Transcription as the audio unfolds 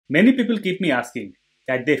Many people keep me asking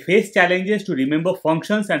that they face challenges to remember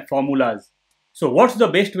functions and formulas. So what's the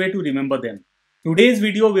best way to remember them? Today's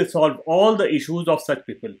video will solve all the issues of such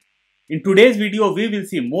people. In today's video, we will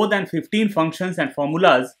see more than 15 functions and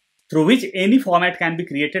formulas through which any format can be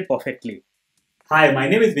created perfectly. Hi, my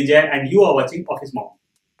name is Vijay and you are watching Office Mom.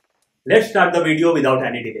 Let's start the video without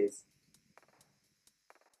any delays.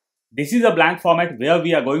 This is a blank format where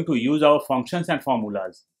we are going to use our functions and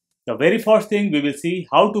formulas. The very first thing we will see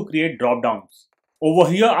how to create drop-downs.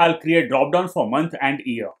 Over here, I'll create drop-down for month and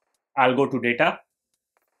year. I'll go to data,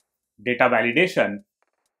 data validation.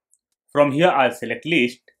 From here, I'll select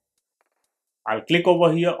list. I'll click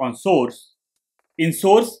over here on source. In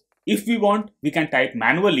source, if we want, we can type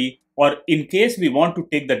manually, or in case we want to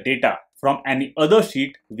take the data from any other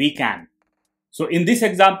sheet, we can. So in this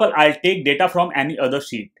example, I'll take data from any other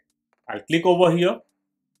sheet. I'll click over here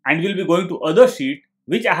and we'll be going to other sheet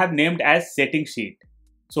which I have named as setting sheet.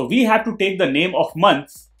 So we have to take the name of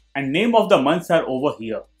months and name of the months are over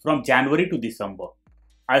here from January to December.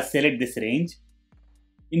 I'll select this range.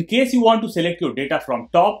 In case you want to select your data from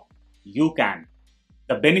top, you can.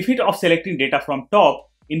 The benefit of selecting data from top,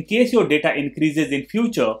 in case your data increases in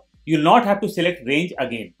future, you'll not have to select range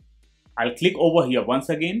again. I'll click over here once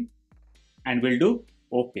again and we'll do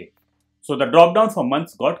OK. So the drop down for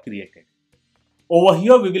months got created. Over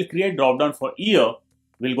here we will create drop down for year.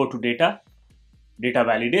 We'll go to data, data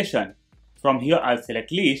validation. From here I'll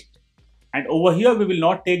select list and over here we will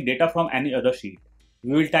not take data from any other sheet.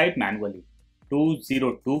 We will type manually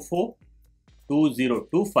 2024,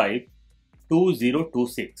 2025,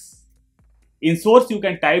 2026. In source you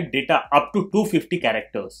can type data up to 250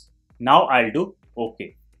 characters. Now I'll do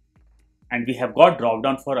OK. And we have got drop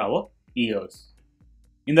down for our years.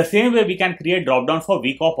 In the same way we can create drop down for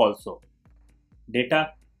week off also.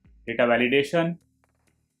 Data, data validation,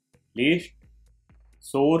 list,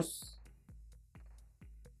 source,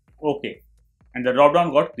 OK, and the drop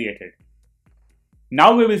down got created.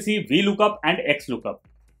 Now we will see VLOOKUP and XLOOKUP.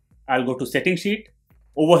 I'll go to setting sheet.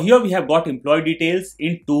 Over here we have got employee details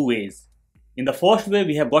in two ways. In the first way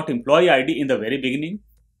we have got employee ID in the very beginning,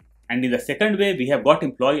 and in the second way we have got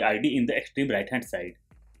employee ID in the extreme right hand side.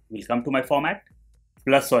 We'll come to my format,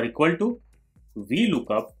 plus or equal to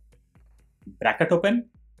VLOOKUP, bracket open,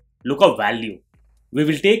 lookup value. We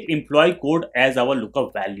will take employee code as our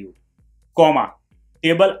lookup value, comma,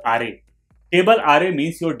 table array. Table array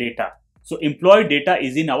means your data. So employee data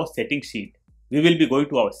is in our setting sheet. We will be going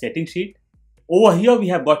to our setting sheet. Over here we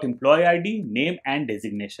have got employee ID, name and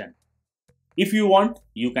designation. If you want,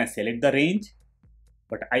 you can select the range,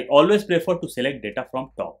 but I always prefer to select data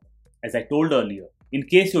from top. As I told earlier, in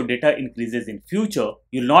case your data increases in future,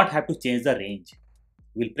 you'll not have to change the range.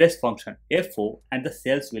 We'll press function F4 and the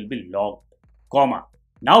cells will be logged, comma.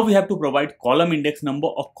 Now we have to provide column index number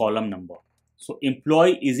or column number. So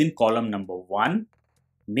employee is in column number 1,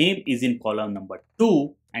 name is in column number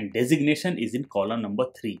 2 and designation is in column number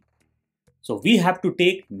 3. So we have to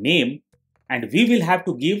take name and we will have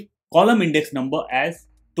to give column index number as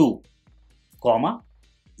 2, comma,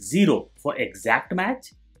 0 for exact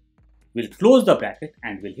match. We'll close the bracket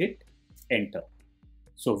and we'll hit enter.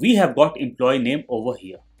 So we have got employee name over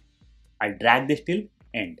here. I'll drag this till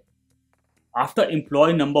end. After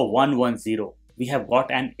employee number 110, we have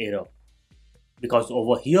got an error because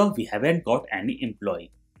over here we haven't got any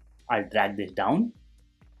employee. I'll drag this down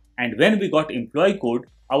and when we got employee code,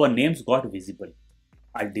 our names got visible.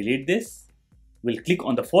 I'll delete this. We'll click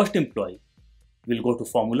on the first employee. We'll go to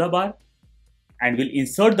formula bar and we'll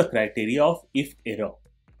insert the criteria of if error.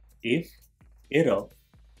 If error,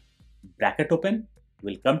 bracket open,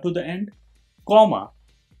 will come to the end, comma,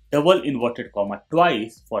 double inverted comma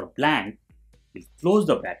twice for blank, we'll close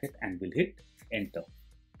the bracket and we'll hit enter.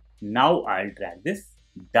 Now I'll drag this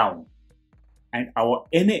down and our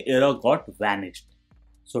any error got vanished.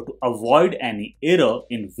 So to avoid any error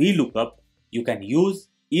in VLOOKUP, you can use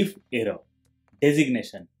if error.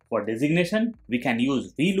 Designation. For designation, we can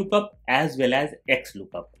use VLOOKUP as well as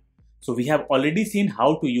XLOOKUP. So we have already seen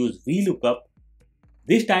how to use VLOOKUP.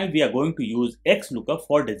 This time we are going to use XLOOKUP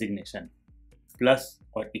for designation. Plus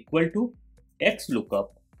or equal to XLOOKUP,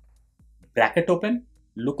 bracket open,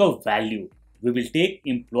 lookup value. We will take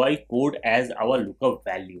employee code as our lookup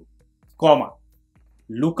value, comma,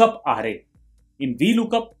 lookup array. In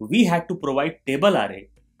VLOOKUP, we had to provide table array,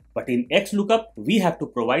 but in XLOOKUP, we have to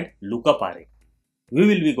provide lookup array. We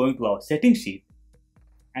will be going to our setting sheet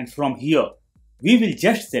and from here, we will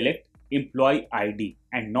just select employee ID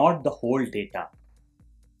and not the whole data.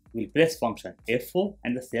 We'll press function F4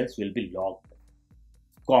 and the cells will be logged,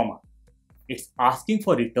 comma. It's asking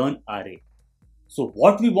for return array. So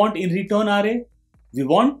what we want in return array? We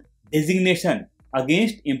want designation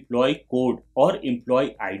against employee code or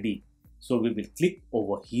employee ID. So we will click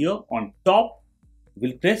over here on top.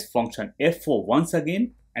 We'll press function F4 once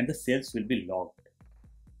again and the cells will be logged.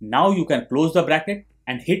 Now you can close the bracket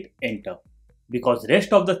and hit enter because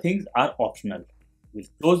rest of the things are optional. We'll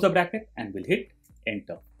close the bracket and we'll hit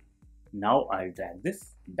enter. Now I'll drag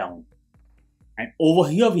this down. And over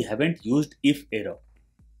here we haven't used if error.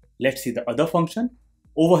 Let's see the other function.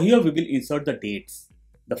 Over here we will insert the dates.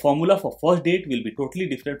 The formula for first date will be totally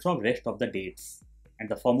different from rest of the dates. And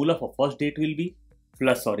the formula for first date will be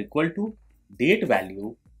plus or equal to date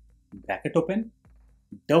value, bracket open,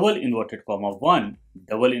 double inverted comma 1,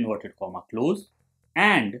 double inverted comma close,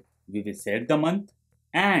 and we will select the month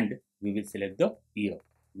and we will select the year.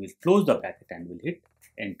 We'll close the bracket and we'll hit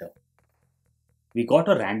enter. We got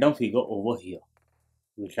a random figure over here.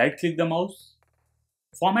 We'll right click the mouse,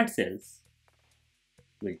 format cells,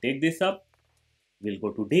 we'll take this up, we'll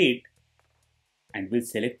go to date and we'll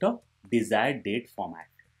select a desired date format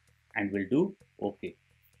and we'll do OK.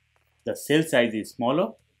 The cell size is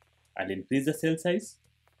smaller, I'll increase the cell size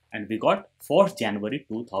and we got 1st January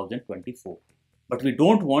 2024. But we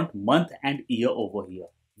don't want month and year over here.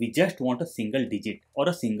 We just want a single digit or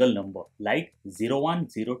a single number like 01,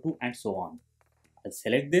 02 and so on. I'll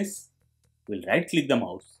select this, we'll right click the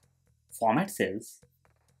mouse, format cells,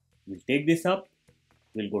 we'll take this up,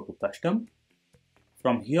 we'll go to custom.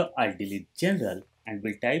 From here I'll delete general and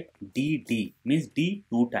we'll type DD, means D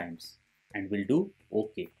 2 times and we'll do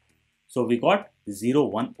OK. So we got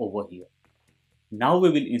 01 over here. Now we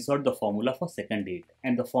will insert the formula for second date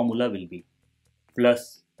and the formula will be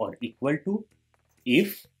plus or equal to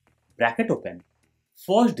if bracket open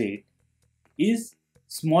first date is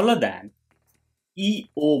smaller than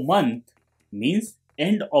EO month, means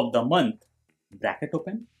end of the month, bracket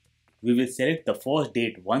open. We will select the first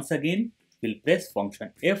date once again, we'll press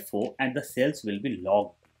function F4 and the cells will be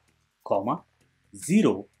logged, comma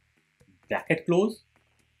 0, bracket close,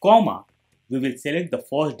 comma, we will select the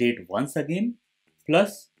first date once again,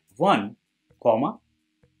 plus 1, comma,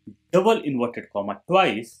 double inverted comma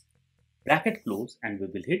twice, bracket close and we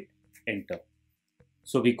will hit enter.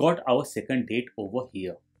 So we got our second date over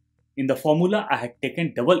here. In the formula I had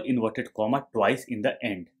taken double inverted comma twice in the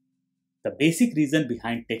end. The basic reason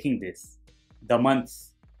behind taking this, the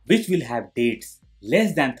months which will have dates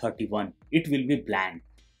less than 31, it will be blank.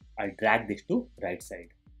 I'll drag this to right side.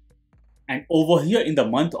 And over here in the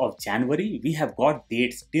month of January, we have got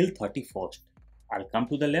dates till 31st. I'll come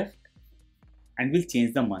to the left and we'll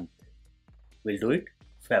change the month. We'll do it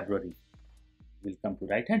February. We'll come to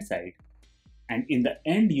right hand side and in the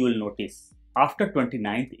end you will notice after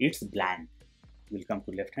 29th it's blank. We'll come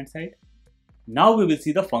to left hand side. Now we will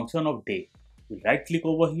see the function of day. We'll right click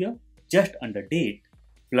over here just under date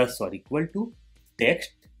plus or equal to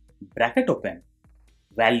text bracket open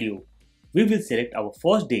value. We will select our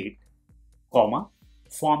first date, comma,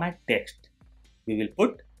 format text. We will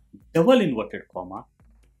put double inverted comma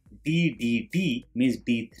DDD, means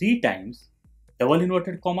D 3 times, double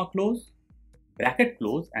inverted comma close, bracket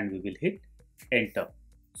close and we will hit enter.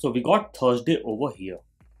 So we got Thursday over here.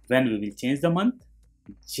 When we will change the month,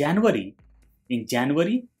 January, in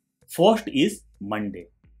January, first is Monday.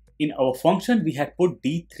 In our function we had put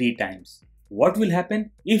D 3 times. What will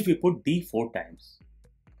happen if we put D 4 times?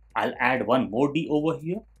 I'll add one more D over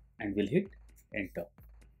here and we'll hit enter.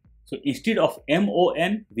 So instead of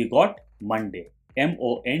MON, we got Monday,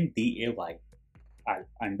 MONDAY. I'll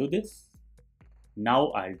undo this. Now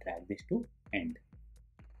I'll drag this to end.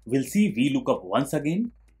 We'll see VLOOKUP once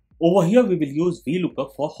again. Over here we will use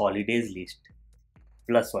VLOOKUP for holidays list.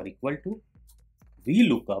 Plus or equal to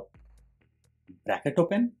VLOOKUP, bracket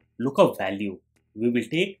open, lookup value. We will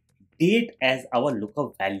take date as our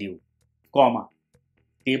lookup value, comma,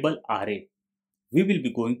 table array. We will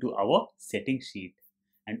be going to our setting sheet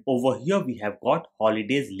and over here we have got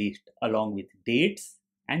holidays list along with dates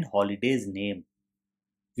and holidays name.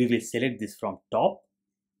 We will select this from top.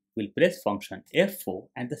 We'll press function F4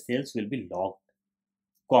 and the cells will be logged,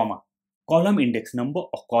 comma, column index number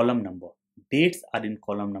or column number. Dates are in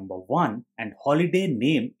column number 1 and holiday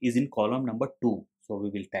name is in column number 2. So we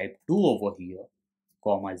will type 2 over here,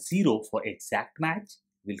 comma 0 for exact match.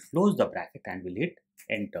 We'll close the bracket and we'll hit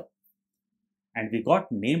enter. And we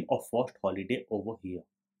got name of first holiday over here.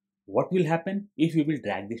 What will happen if we will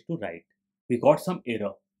drag this to right? We got some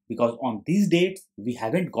error because on these dates we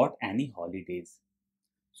haven't got any holidays.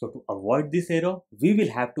 So to avoid this error, we will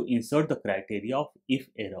have to insert the criteria of if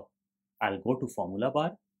error. I'll go to formula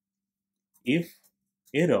bar. If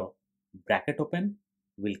error, bracket open,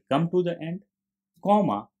 will come to the end,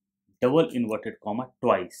 comma, double inverted comma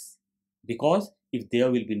twice. Because if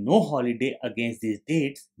there will be no holiday against these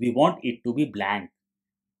dates, we want it to be blank.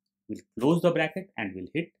 We'll close the bracket and we'll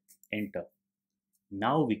hit enter.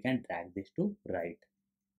 Now we can drag this to right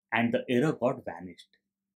and the error got vanished.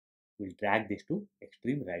 We'll drag this to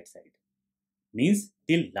extreme right side. Means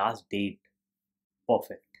till last date.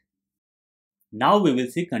 Perfect. Now we will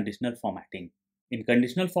see conditional formatting. In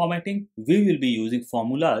conditional formatting, we will be using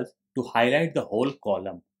formulas to highlight the whole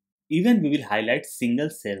column. Even we will highlight single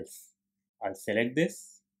cells. I'll select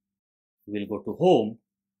this. We'll go to Home,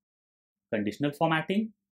 Conditional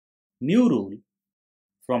Formatting, New Rule.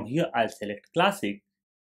 From here, I'll select Classic.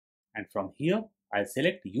 And from here, I'll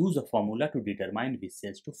select Use a formula to determine which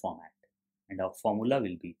cells to format. And our formula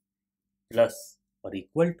will be plus or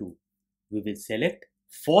equal to. We will select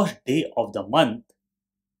first day of the month.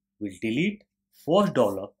 We'll delete first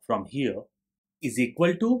dollar from here is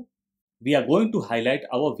equal to. We are going to highlight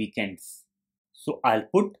our weekends. So I'll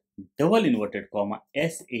put double inverted comma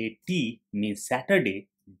SAT means Saturday,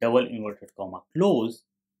 double inverted comma close,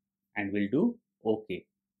 and we'll do OK.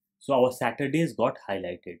 So our Saturdays got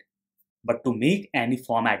highlighted. But to make any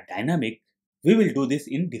format dynamic, we will do this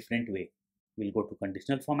in different way. We'll go to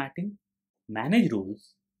conditional formatting, manage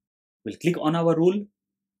rules. We'll click on our rule,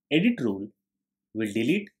 edit rule. We'll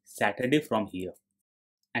delete Saturday from here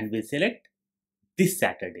and we'll select this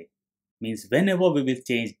Saturday. Means whenever we will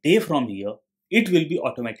change day from here, it will be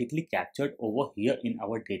automatically captured over here in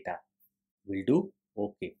our data. We'll do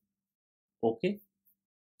OK. OK.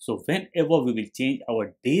 So whenever we will change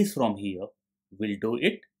our days from here, we'll do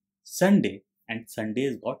it Sunday and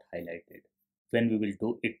Sundays got highlighted. When we will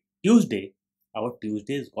do it Tuesday, our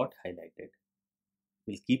Tuesdays got highlighted.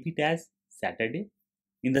 We'll keep it as Saturday.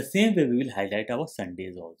 In the same way, we will highlight our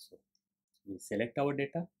Sundays also. We'll select our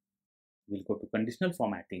data. We'll go to conditional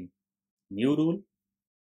formatting, new rule,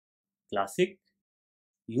 classic,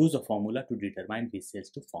 use a formula to determine which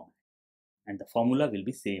cells to format. And the formula will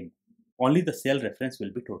be same. Only the cell reference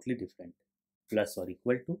will be totally different. Plus or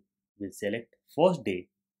equal to, we'll select first day,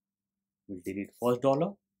 we'll delete first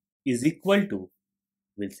dollar, is equal to,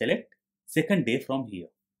 we'll select second day from here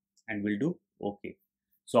and we'll do OK.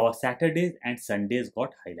 So our Saturdays and Sundays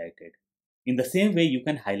got highlighted. In the same way, you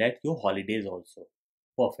can highlight your holidays also.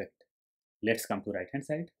 Perfect. Let's come to right hand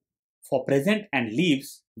side. For present and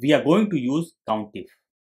leaves, we are going to use COUNTIF.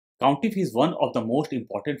 COUNTIF is one of the most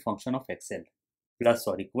important function of Excel. Plus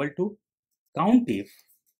or equal to COUNTIF,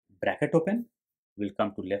 bracket open, we'll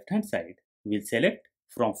come to left hand side. We'll select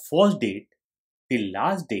from first date till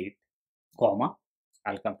last date, comma,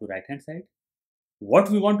 I'll come to right hand side. What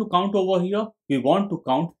we want to count over here, we want to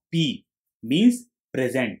count P, means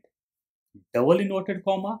present, double inverted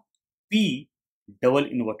comma, P, double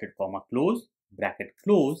inverted comma, close, bracket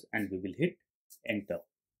close, and we will hit enter.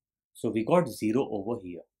 So we got 0 over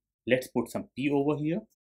here. Let's put some P over here.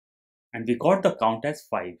 And we got the count as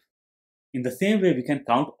 5. In the same way, we can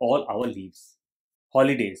count all our leaves.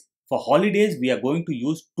 Holidays. For holidays, we are going to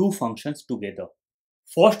use two functions together.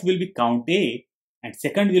 First will be count A and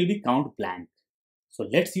second will be count blank. So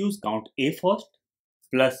let's use count A first,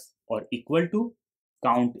 plus or equal to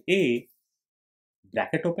count A,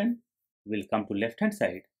 bracket open, we'll come to left hand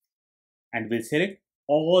side and we'll select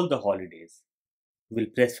all the holidays. We'll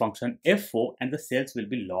press function F4 and the cells will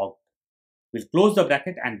be logged. We'll close the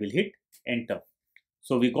bracket and we'll hit enter.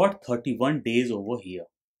 So we got 31 days over here.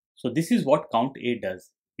 So this is what count A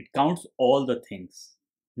does. It counts all the things.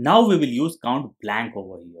 Now we will use count blank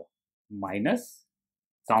over here. Minus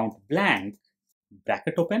count blank,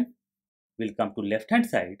 bracket open, we'll come to left hand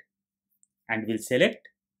side and we'll select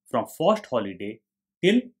from first holiday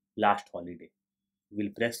till last holiday.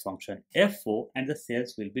 We'll press function F4 and the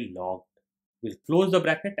cells will be logged. We'll close the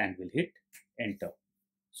bracket and we'll hit enter.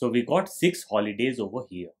 So we got 6 holidays over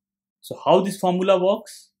here. So how this formula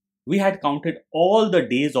works? We had counted all the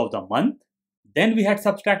days of the month. Then we had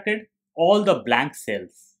subtracted all the blank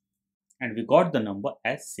cells. And we got the number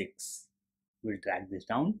as 6. We'll drag this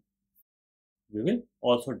down. We will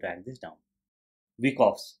also drag this down. Week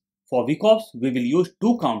offs. For week offs, we will use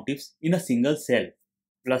two COUNTIFs in a single cell.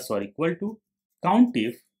 Plus or equal to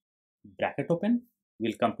COUNTIF, bracket open.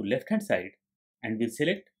 We'll come to left hand side and we'll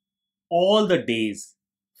select all the days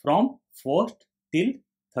from 1st till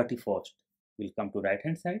 31st. We'll come to right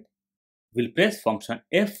hand side. We'll press function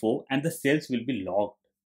F4 and the cells will be logged.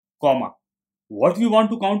 Comma. What we want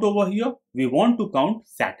to count over here? We want to count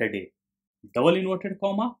Saturday. Double inverted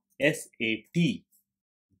comma, SAT.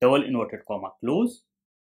 Double inverted comma, close,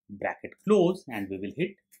 bracket close, and we will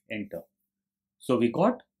hit enter. So we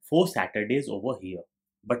got 4 Saturdays over here.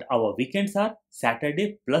 But our weekends are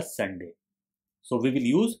Saturday plus Sunday. So we will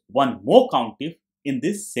use one more COUNTIF in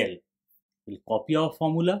this cell. We'll copy our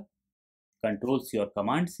formula, Control-C or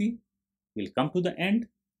Command-C, we'll come to the end,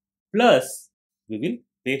 plus we will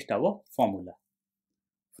paste our formula.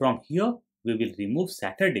 From here, we will remove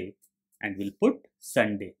Saturday and we'll put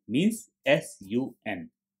Sunday, means SUN,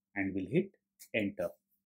 and we'll hit enter.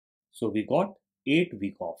 So we got 8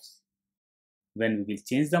 week offs. When we will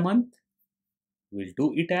change the month, we'll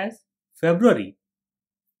do it as February.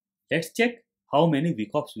 Let's check how many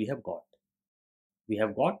week offs we have got. We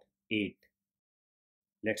have got 8.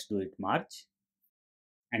 Let's do it March.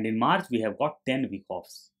 And in March, we have got 10 week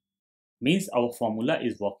offs. Means our formula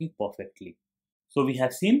is working perfectly. So we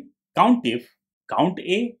have seen count if, count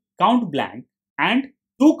A, count blank, and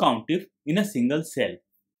 2 count if in a single cell.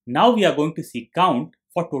 Now we are going to see count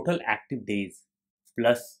for total active days,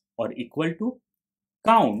 plus or equal to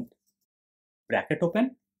count, bracket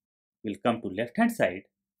open, we'll come to left hand side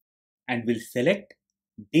and we'll select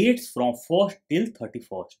dates from 1st till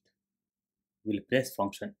 31st. We'll press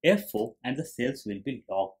function F4 and the cells will be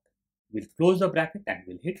locked. We'll close the bracket and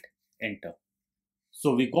we'll hit enter.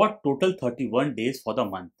 So we got total 31 days for the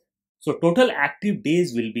month. So total active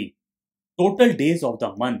days will be total days of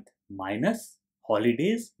the month minus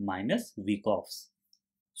holidays minus week offs.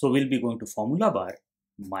 So we'll be going to formula bar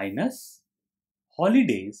minus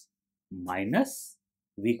holidays minus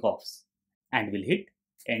week offs and we'll hit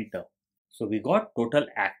enter. So we got total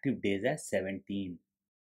active days as 17.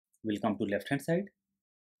 We'll come to left hand side.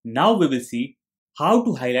 Now we will see how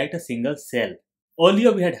to highlight a single cell.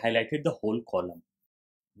 Earlier we had highlighted the whole column.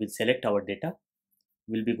 We'll select our data.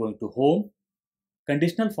 We'll be going to home,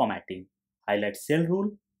 conditional formatting, highlight cell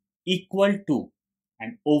rule, equal to,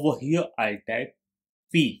 and over here I'll type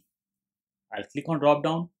P. I'll click on drop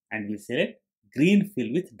down and we'll select green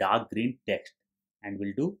fill with dark green text and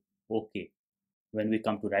we'll do OK. When we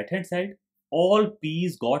come to right hand side, all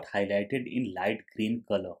P's got highlighted in light green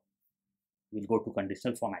color. We'll go to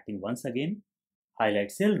conditional formatting once again,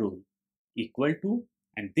 highlight cell rule, equal to,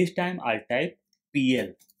 and this time I'll type PL,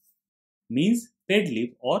 means paid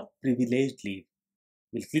leave or privileged leave.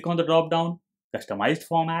 We'll click on the drop down, customized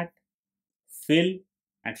format, fill,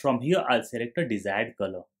 and from here I'll select a desired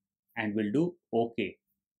color and we'll do OK.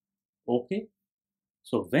 OK.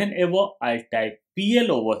 So whenever I type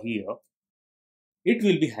PL over here, it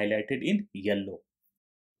will be highlighted in yellow.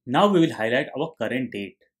 Now we will highlight our current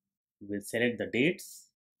date. We'll select the dates.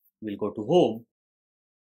 We'll go to home,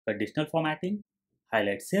 conditional formatting,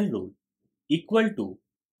 highlight cell rule, equal to,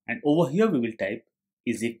 and over here we will type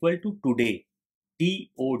is equal to today,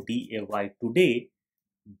 TODAY, today,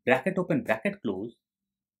 bracket open, bracket close.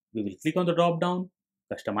 We will click on the drop down,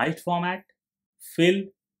 customized format, fill.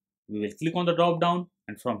 We will click on the drop down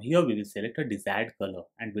and from here we will select a desired color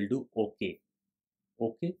and we'll do OK.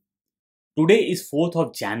 OK. Today is 4th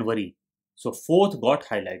of January. So 4th got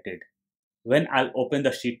highlighted. When I'll open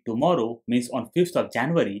the sheet tomorrow, means on 5th of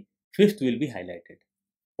January, 5th will be highlighted.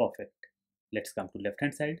 Perfect. Let's come to left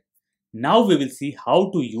hand side. Now we will see how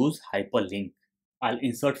to use hyperlink. I'll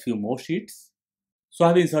insert few more sheets. So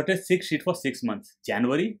I've inserted 6 sheets for 6 months: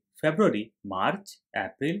 January, February, March,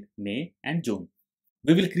 April, May and June.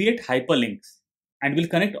 We will create hyperlinks and we'll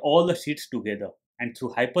connect all the sheets together. And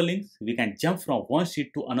through hyperlinks, we can jump from one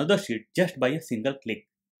sheet to another sheet just by a single click.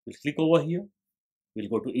 We'll click over here. We'll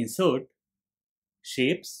go to insert,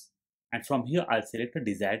 shapes, and from here I'll select a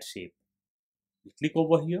desired shape. We'll click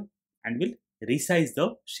over here and we'll resize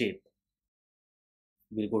the shape.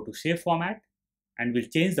 We'll go to shape format and we'll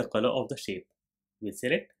change the color of the shape. We'll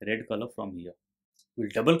select red color from here. We'll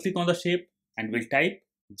double click on the shape and we'll type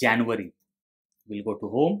January. We'll go to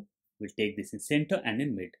home. We'll take this in center and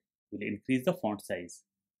in mid. We'll increase the font size.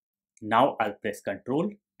 Now I'll press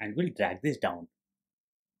Ctrl and we'll drag this down.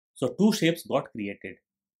 So 2 shapes got created.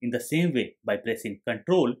 In the same way, by pressing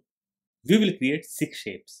Ctrl, we will create 6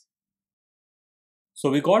 shapes.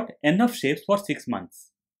 So we got enough shapes for 6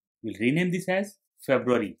 months. We'll rename this as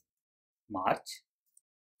February, March,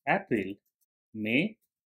 April, May,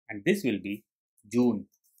 and this will be June.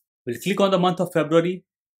 We'll click on the month of February.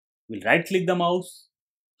 We'll right click the mouse,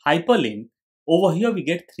 hyperlink. Over here we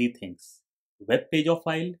get 3 things: web page or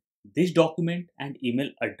file, this document, and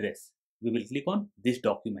email address. We will click on this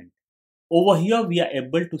document. Over here we are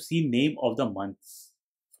able to see name of the months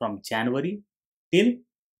from January till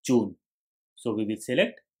June. So we will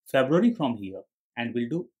select February from here and we'll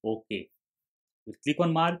do OK. We'll click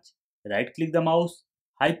on March, right click the mouse,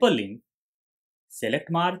 hyperlink,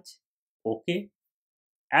 select March, OK.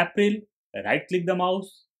 April, right click the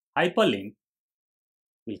mouse, hyperlink.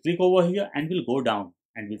 We'll click over here and we'll go down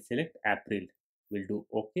and we'll select April. We'll do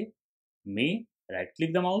OK. May, right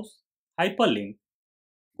click the mouse, hyperlink,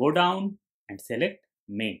 go down and select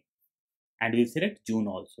May. and we'll select June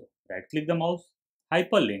also. Right click the mouse,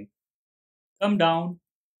 hyperlink, come down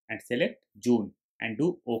and select June and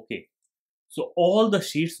do OK. So all the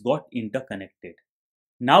sheets got interconnected.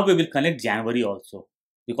 Now we will connect January also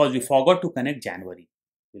because we forgot to connect January.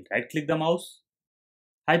 We'll right click the mouse,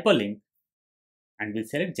 hyperlink, and we'll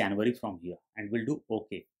select January from here and we'll do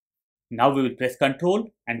OK. Now we will press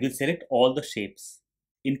Ctrl and we'll select all the shapes.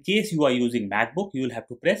 In case you are using MacBook, you will have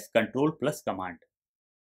to press Ctrl plus Command.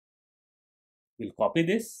 We'll copy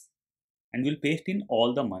this and we'll paste in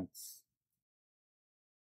all the months.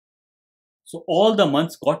 So all the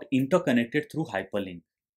months got interconnected through hyperlink.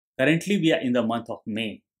 Currently we are in the month of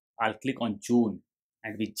May. I'll click on June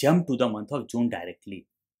and we jump to the month of June directly.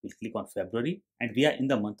 We'll click on February and we are in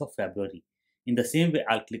the month of February. In the same way,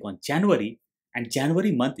 I'll click on January and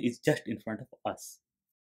January month is just in front of us.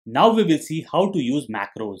 Now we will see how to use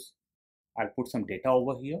macros. I'll put some data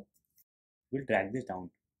over here. We'll drag this down.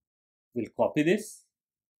 We'll copy this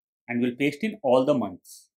and we'll paste in all the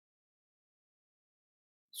months.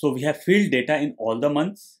 So we have filled data in all the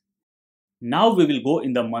months. Now we will go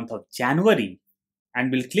in the month of January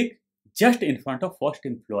and we'll click just in front of first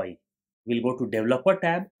employee. We'll go to Developer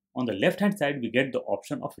tab. On the left hand side, we get the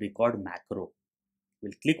option of Record Macro.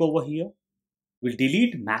 We'll click over here. We'll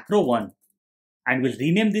delete macro 1 and we'll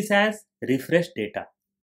rename this as Refresh Data.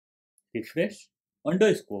 Refresh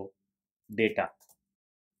 _ data.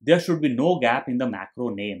 There should be no gap in the macro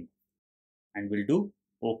name and we'll do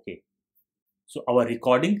OK. So our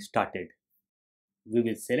recording started. We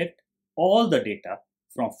will select all the data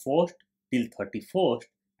from 1st till 31st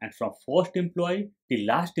and from first employee till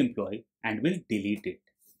last employee and we'll delete it.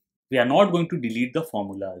 We are not going to delete the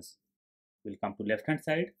formulas. We'll come to left hand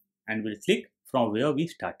side and we'll click from where we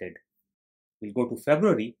started. We'll go to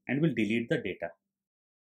February and we'll delete the data.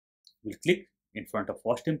 We'll click in front of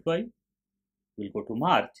first employee. We'll go to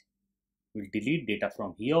March. We'll delete data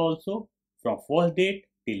from here also, from first date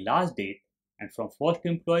till last date and from first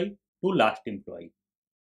employee to last employee.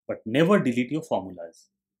 But never delete your formulas.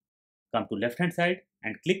 Come to left hand side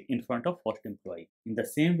and click in front of first employee. In the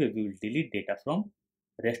same way, we will delete data from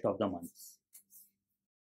rest of the months.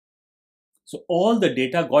 So all the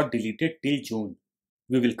data got deleted till June.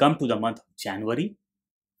 We will come to the month of January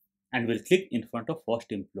and we'll click in front of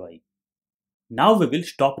first employee. Now we will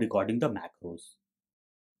stop recording the macros.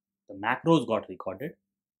 The macros got recorded.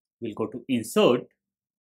 We'll go to Insert,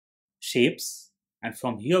 Shapes, and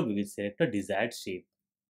from here we will select a desired shape.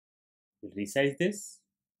 We'll resize this.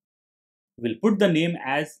 We'll put the name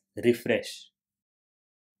as Refresh.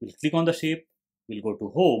 We'll click on the shape. We'll go to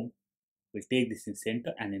Home. We'll take this in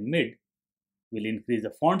center and in mid. We'll increase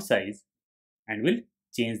the font size and we'll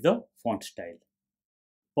change the font style.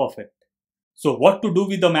 Perfect. So what to do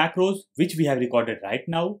with the macros which we have recorded right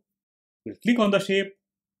now? We'll click on the shape.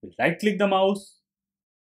 We'll right click the mouse,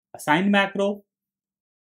 assign macro,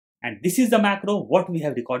 and this is the macro what we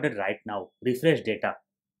have recorded right now, refresh data.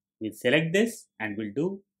 We'll select this and we'll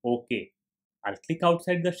do OK. I'll click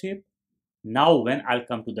outside the shape. Now when I'll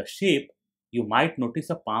come to the shape, you might notice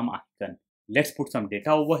a palm icon. Let's put some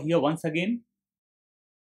data over here once again.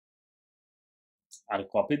 I'll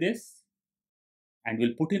copy this and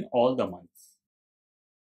we'll put in all the months.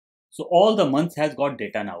 So all the months has got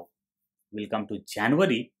data now. We'll come to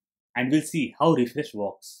January and we'll see how refresh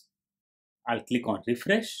works. I'll click on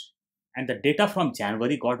refresh and the data from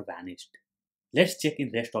January got vanished. Let's check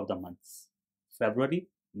in rest of the months. February,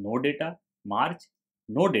 no data. March,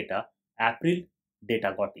 no data. April,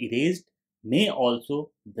 data got erased. May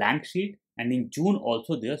also, blank sheet, and in June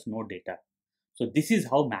also there's no data. So this is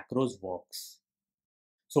how macros works.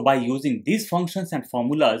 So by using these functions and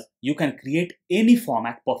formulas, you can create any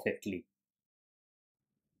format perfectly.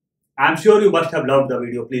 I'm sure you must have loved the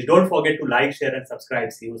video. Please don't forget to like, share and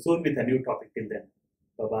subscribe. See you soon with a new topic. Till then,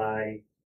 bye-bye.